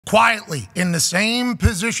quietly in the same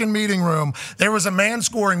position meeting room, there was a man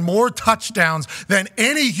scoring more touchdowns than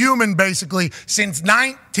any human basically since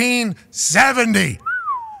 1970.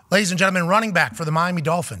 Ladies and gentlemen, running back for the Miami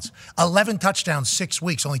Dolphins. 11 touchdowns, 6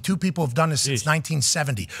 weeks. Only 2 people have done this since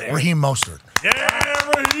 1970. Raheem Mostert. Yeah,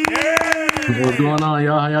 Raheem! What's going on,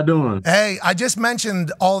 y'all? How y'all doing? Hey, I just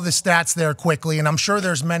mentioned all the stats there quickly, and I'm sure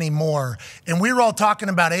there's many more. And we were all talking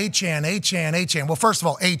about A-Chan. Well, first of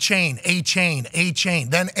all, A-Chain,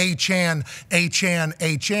 then A-Chan,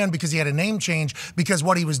 because he had a name change because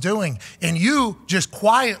what he was doing. And you just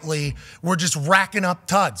quietly were just racking up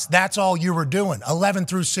tuds. That's all you were doing, 11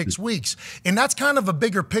 through 6 weeks. And that's kind of a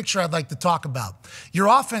bigger picture I'd like to talk about. Your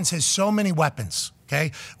offense has so many weapons.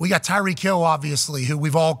 Okay, we got Tyreek Hill, obviously, who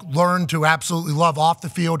we've all learned to absolutely love off the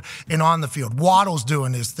field and on the field. Waddle's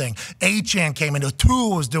doing his thing. Achane came in.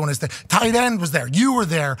 Tua was doing his thing. Tight end was there. You were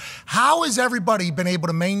there. How has everybody been able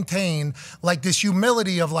to maintain like this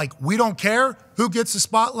humility of like, we don't care who gets the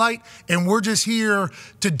spotlight and we're just here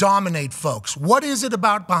to dominate folks? What is it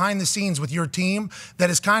about behind the scenes with your team that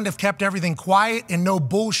has kind of kept everything quiet and no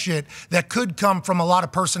bullshit that could come from a lot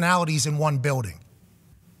of personalities in one building?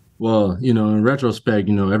 Well, in retrospect,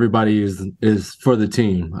 everybody is for the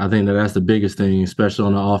team. I think that's the biggest thing, especially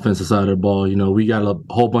on the offensive side of the ball. We got a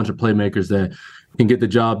whole bunch of playmakers that can get the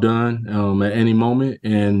job done at any moment.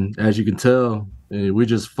 And as you can tell, we're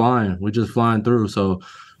just flying. We're just flying through. So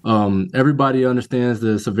everybody understands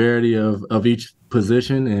the severity of each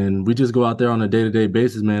position. And we just go out there on a day-to-day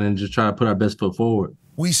basis, man, and just try to put our best foot forward.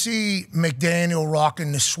 We see McDaniel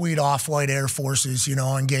rocking the sweet off-white Air Forces,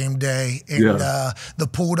 on game day, and the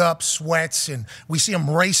pulled-up sweats, and we see him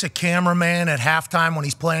race a cameraman at halftime when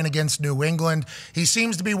he's playing against New England. He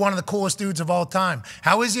seems to be one of the coolest dudes of all time.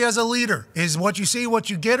 How is he as a leader? Is what you see what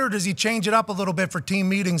you get, or does he change it up a little bit for team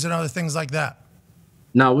meetings and other things like that?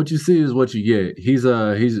 Now, what you see is what you get. He's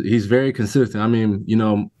very consistent. I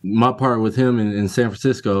mean, my part with him in San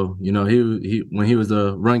Francisco, he when he was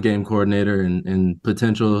the run game coordinator and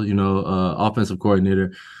potential, offensive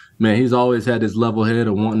coordinator, man, he's always had this level head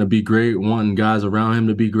of wanting to be great, wanting guys around him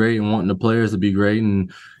to be great, and wanting the players to be great.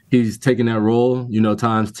 And he's taken that role,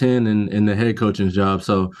 times 10 in the head coaching job.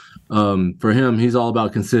 So for him, he's all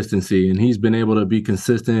about consistency, and he's been able to be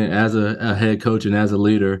consistent as a head coach and as a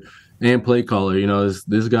leader and play caller.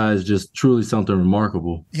 This guy is just truly something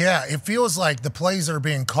remarkable. Yeah, it feels like the plays that are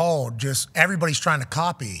being called, just everybody's trying to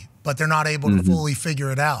copy, but they're not able to fully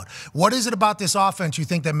figure it out. What is it about this offense you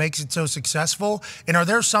think that makes it so successful? And are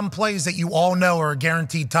there some plays that you all know are a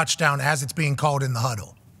guaranteed touchdown as it's being called in the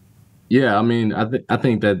huddle? Yeah, I mean, I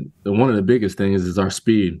think that one of the biggest things is our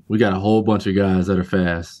speed. We got a whole bunch of guys that are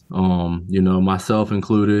fast. Myself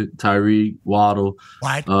included, Tyreek, Waddle,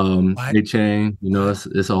 A-Chain.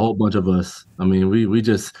 It's a whole bunch of us. I mean, we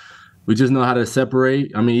just know how to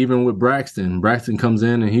separate. I mean, even with Braxton comes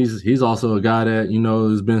in, and he's also a guy that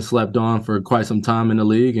has been slept on for quite some time in the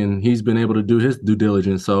league, and he's been able to do his due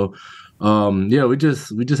diligence. So. We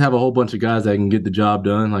just have a whole bunch of guys that can get the job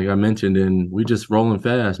done, like I mentioned, and we just rolling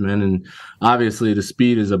fast, man. And obviously the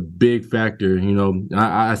speed is a big factor.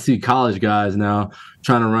 I see college guys now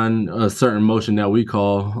trying to run a certain motion that we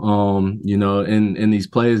call, in these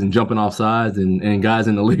plays and jumping off sides, and guys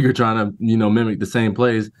in the league are trying to, mimic the same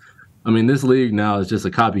plays. I mean, this league now is just a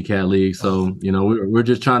copycat league. So, we're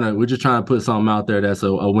just trying to put something out there that's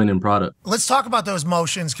a winning product. Let's talk about those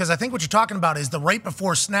motions, because I think what you're talking about is the right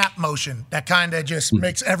before snap motion that kind of just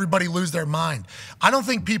makes everybody lose their mind. I don't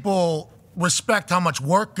think people respect how much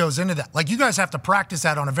work goes into that. Like, you guys have to practice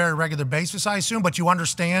that on a very regular basis, I assume, but you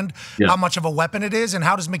understand how much of a weapon it is, and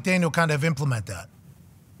how does McDaniel kind of implement that?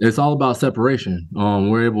 It's all about separation.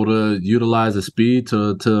 We're able to utilize the speed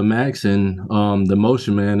to max, and the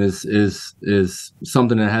motion, man, is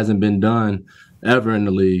something that hasn't been done ever in the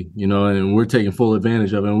league, and we're taking full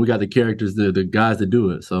advantage of it. And we got the characters, the guys that do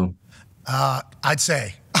it. So, I would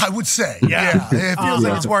say, yeah. It feels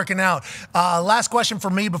like it's working out. Last question for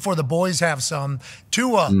me before the boys have some.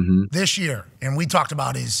 Tua this year, and we talked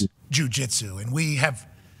about his jiu-jitsu, and we have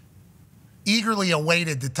eagerly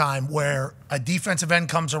awaited the time where a defensive end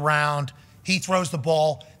comes around, he throws the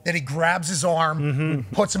ball, then he grabs his arm,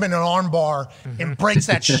 puts him in an arm bar, and breaks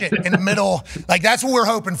that shit in the middle. Like, that's what we're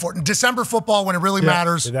hoping for. In December football, when it really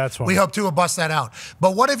matters, we hope Tua busts that out.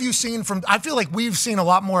 But what have you seen from – I feel like we've seen a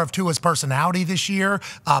lot more of Tua's personality this year,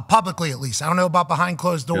 publicly at least. I don't know about behind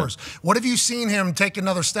closed doors. Yeah. What have you seen him take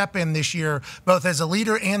another step in this year, both as a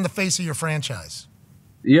leader and the face of your franchise?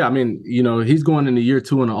 Yeah, I mean, he's going into year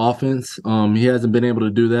 2 in the offense. He hasn't been able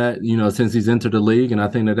to do that, since he's entered the league, and I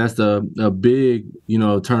think that's a big,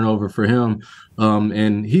 turnover for him.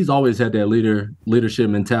 And he's always had that leadership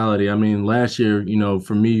mentality. I mean, last year,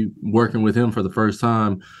 for me working with him for the first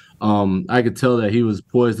time, I could tell that he was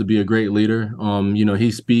poised to be a great leader.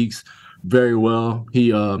 He speaks very well.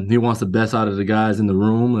 He wants the best out of the guys in the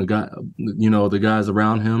room, the guys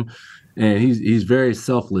around him. And he's very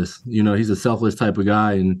selfless. He's a selfless type of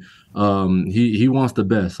guy, and he wants the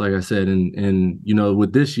best, like I said. And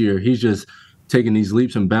with this year, he's just taking these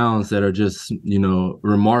leaps and bounds that are just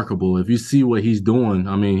remarkable. If you see what he's doing,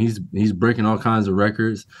 I mean, he's breaking all kinds of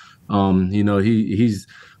records. He's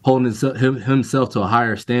holding himself to a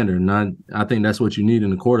higher standard, and I think that's what you need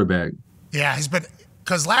in a quarterback. Yeah, he's been.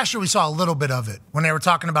 Because last year we saw a little bit of it when they were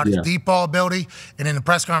talking about his deep ball ability, and in the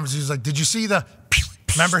press conference he was like, "Did you see the?"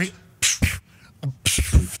 Remember he.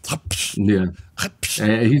 Yeah,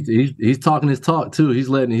 and he's talking his talk too. He's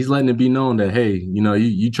letting it be known that, hey,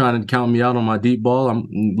 you trying to count me out on my deep ball.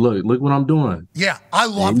 Look what I'm doing. Yeah, I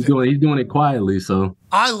loved it. He's doing it quietly. So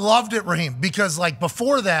I loved it, Raheem, because like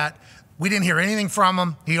before that, we didn't hear anything from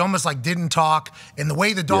him. He almost like didn't talk. And the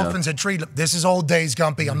way the Dolphins had treated him, this is old days,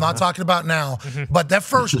 Gumpy. I'm not talking about now. But that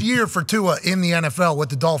first year for Tua in the NFL with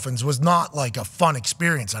the Dolphins was not like a fun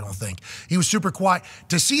experience, I don't think. He was super quiet.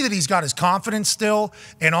 To see that he's got his confidence still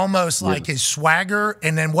and almost like his swagger,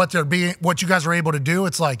 and then what you guys are able to do,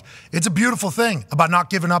 it's like, it's a beautiful thing about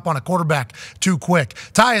not giving up on a quarterback too quick.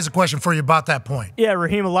 Ty has a question for you about that point. Yeah,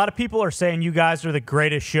 Raheem, a lot of people are saying you guys are the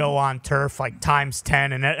greatest show on turf, like times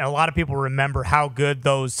 10, and a lot of people remember how good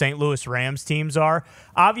those St. Louis Rams teams are.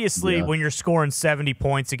 Obviously, when you're scoring 70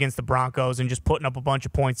 points against the Broncos and just putting up a bunch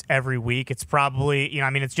of points every week, it's probably,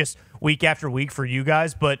 it's just week after week for you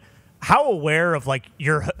guys. But how aware of like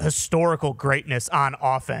your historical greatness on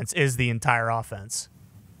offense is the entire offense?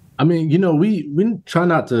 I mean, we try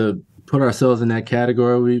not to put ourselves in that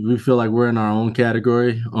category. We feel like we're in our own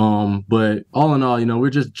category. But all in all, we're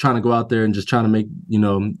just trying to go out there and just trying to make,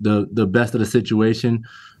 the best of the situation.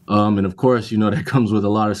 And of course, that comes with a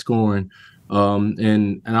lot of scoring.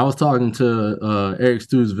 And I was talking to Eric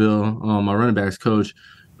Stewsville, my running backs coach,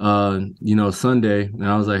 Sunday, and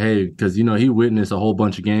I was like, hey, because he witnessed a whole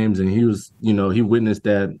bunch of games, and he was, he witnessed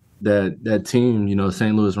that team,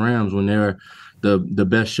 St. Louis Rams, when they're the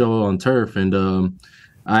best show on turf. And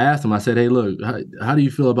I asked him, I said, hey, look, how do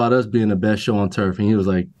you feel about us being the best show on turf? And he was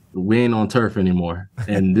like, we ain't on turf anymore.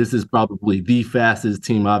 And this is probably the fastest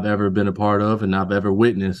team I've ever been a part of and I've ever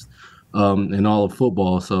witnessed in all of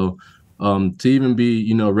football. So to even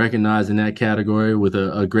be, recognized in that category with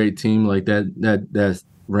a great team like that's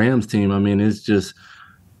Rams team, I mean, it's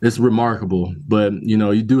remarkable. But,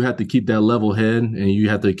 you do have to keep that level head, and you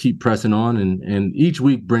have to keep pressing on. And each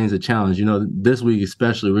week brings a challenge. This week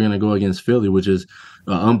especially, we're going to go against Philly, which is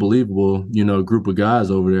an unbelievable, group of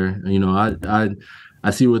guys over there. I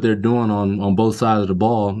see what they're doing on both sides of the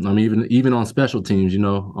ball. I mean, even on special teams,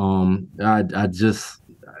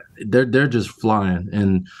 they're just flying,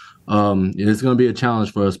 and it's going to be a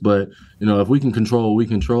challenge for us. But if we can control what we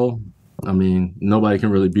control, I mean, nobody can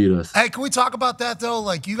really beat us. Hey, can we talk about that though?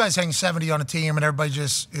 Like, you guys hang 70 on a team, and everybody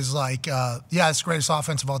just is like, it's the greatest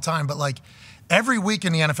offense of all time. But like, every week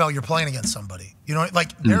in the NFL, you're playing against somebody.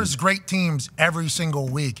 There's great teams every single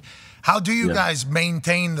week. How do you guys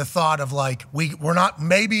maintain the thought of like,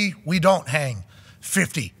 maybe we don't hang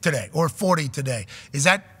 50 today or 40 today? Is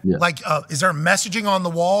that is there messaging on the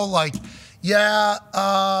wall like,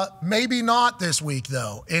 maybe not this week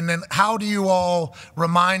though? And then how do you all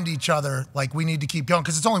remind each other like we need to keep going?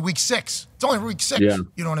 Because it's only week 6. It's only week 6. Yeah.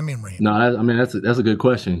 You know what I mean, Raheem? No, that's a good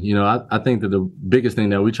question. I think that the biggest thing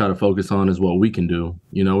that we try to focus on is what we can do.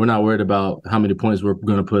 We're not worried about how many points we're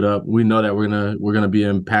going to put up. We know that we're gonna be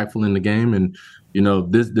impactful in the game. And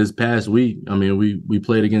this past week, I mean, we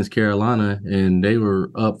played against Carolina, and they were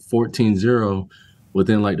up 14-0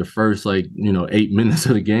 within like the first 8 minutes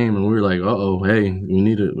of the game, and we were like, hey, we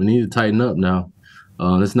need to tighten up now.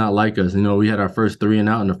 It's not like us. We had our first 3 and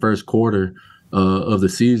out in the first quarter of the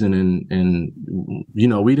season, and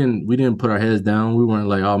we didn't put our heads down. We weren't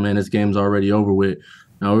like, oh man, this game's already over with.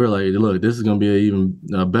 Now we were like, look, this is going to be even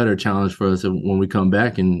better challenge for us when we come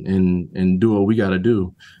back and do what we got to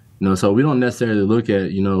do. So we don't necessarily look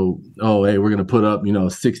at, hey, we're going to put up,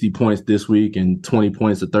 60 points this week and 20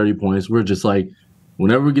 points or 30 points. We're just like,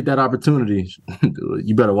 whenever we get that opportunity,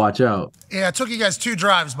 you better watch out. Yeah, it took you guys 2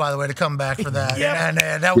 drives, by the way, to come back for that.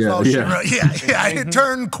 And that was all she wrote. Yeah, it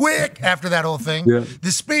turned quick after that whole thing. Yeah.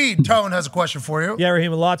 The speed, Tone has a question for you. Yeah,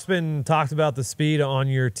 Raheem, a lot's been talked about the speed on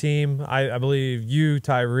your team. I believe you,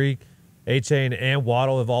 Tyreek, A-Chain and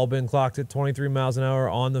Waddle have all been clocked at 23 miles an hour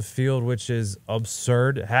on the field, which is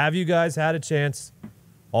absurd. Have you guys had a chance,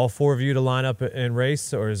 all four of you, to line up and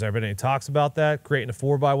race, or has there been any talks about that, creating a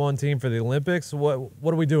 4x1 team for the Olympics? What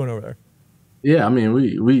are we doing over there? Yeah, I mean,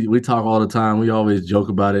 we talk all the time. We always joke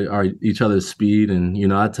about it, each other's speed,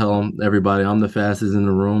 and I tell everybody I'm the fastest in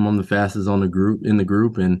the room. I'm the fastest in the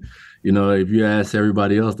group, and if you ask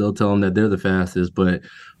everybody else, they'll tell them that they're the fastest. But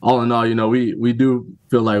all in all, we do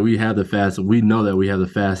feel like we have the fastest. We know that we have the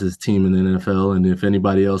fastest team in the NFL, and if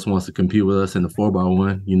anybody else wants to compete with us in the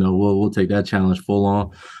 4x1, we'll take that challenge full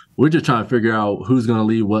on. We're just trying to figure out who's going to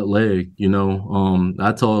lead what leg.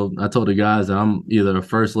 I told the guys that I'm either a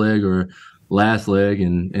first leg or last leg,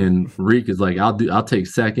 and Reek is like, I'll take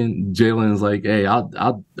second. Jalen's like, hey,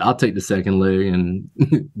 I'll take the second leg, and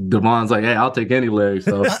Devon's like, hey, I'll take any leg.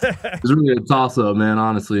 So it's really a toss up, man,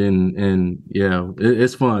 honestly, and yeah,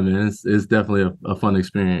 it's fun, man. It's definitely a fun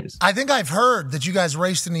experience. I think I've heard that you guys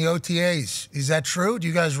raced in the OTAs. Is that true? Do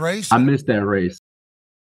you guys race? I missed that race.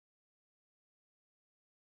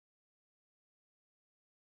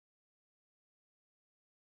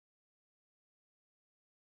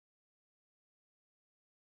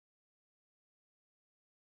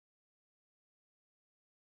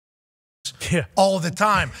 All the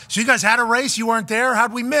time. So you guys had a race, you weren't there.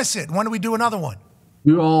 How'd we miss it? When do we do another one?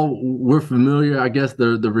 We're familiar. I guess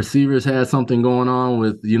the receivers had something going on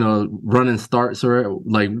with, running starts, or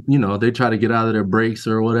they try to get out of their breaks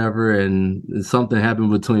or whatever, and something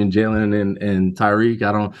happened between Jalen and Tyreek.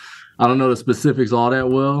 I don't know the specifics all that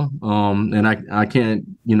well. And I can't,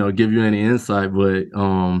 give you any insight, but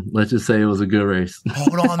let's just say it was a good race.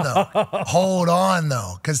 Hold on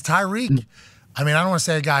though. Because Tyreek, I don't want to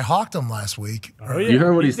say a guy hawked him last week. Oh, yeah. You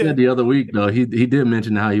heard what he said the other week, though. He did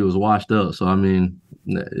mention how he was washed up. So,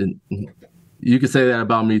 you could say that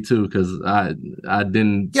about me, too, because I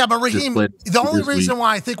didn't. Yeah, but Raheem, the only reason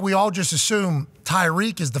why I think we all just assume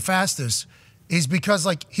Tyreek is the fastest is because,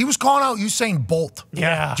 he was calling out Usain Bolt.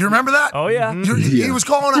 Yeah. Do you remember that? Oh, yeah. He was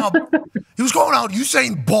calling out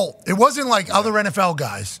Usain Bolt. It wasn't like other NFL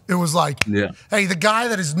guys. It was like, hey, the guy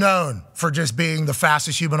that is known for just being the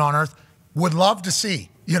fastest human on earth, would love to see,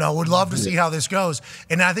 see how this goes.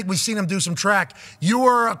 And I think we've seen him do some track. You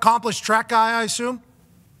were an accomplished track guy, I assume?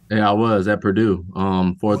 Yeah, I was at Purdue,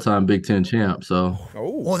 4-time Big Ten champ. So,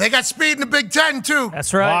 well, they got speed in the Big Ten too.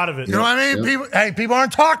 That's right. A lot of it. You know what I mean? People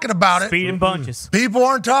aren't talking about it. Speed in bunches. People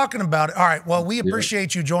aren't talking about it. All right. Well, we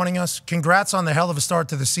appreciate you joining us. Congrats on the hell of a start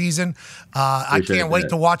to the season. I can't wait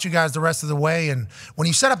to watch you guys the rest of the way. And when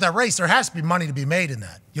you set up that race, there has to be money to be made in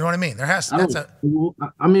that. You know what I mean? There has to.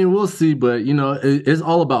 We'll see, but it's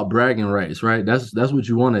all about bragging rights, right? That's what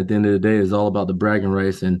you want at the end of the day. Is all about the bragging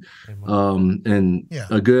rights and a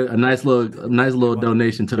nice little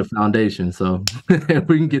donation to the foundation. So if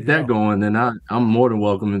we can get that going, then I'm more than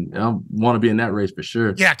welcome, and I want to be in that race for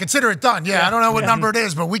sure. Yeah, consider it done. Yeah, I don't know what number it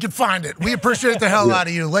is, but we can find it. We appreciate the hell out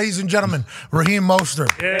of you, ladies and gentlemen. Raheem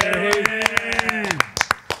Mostert. Yeah.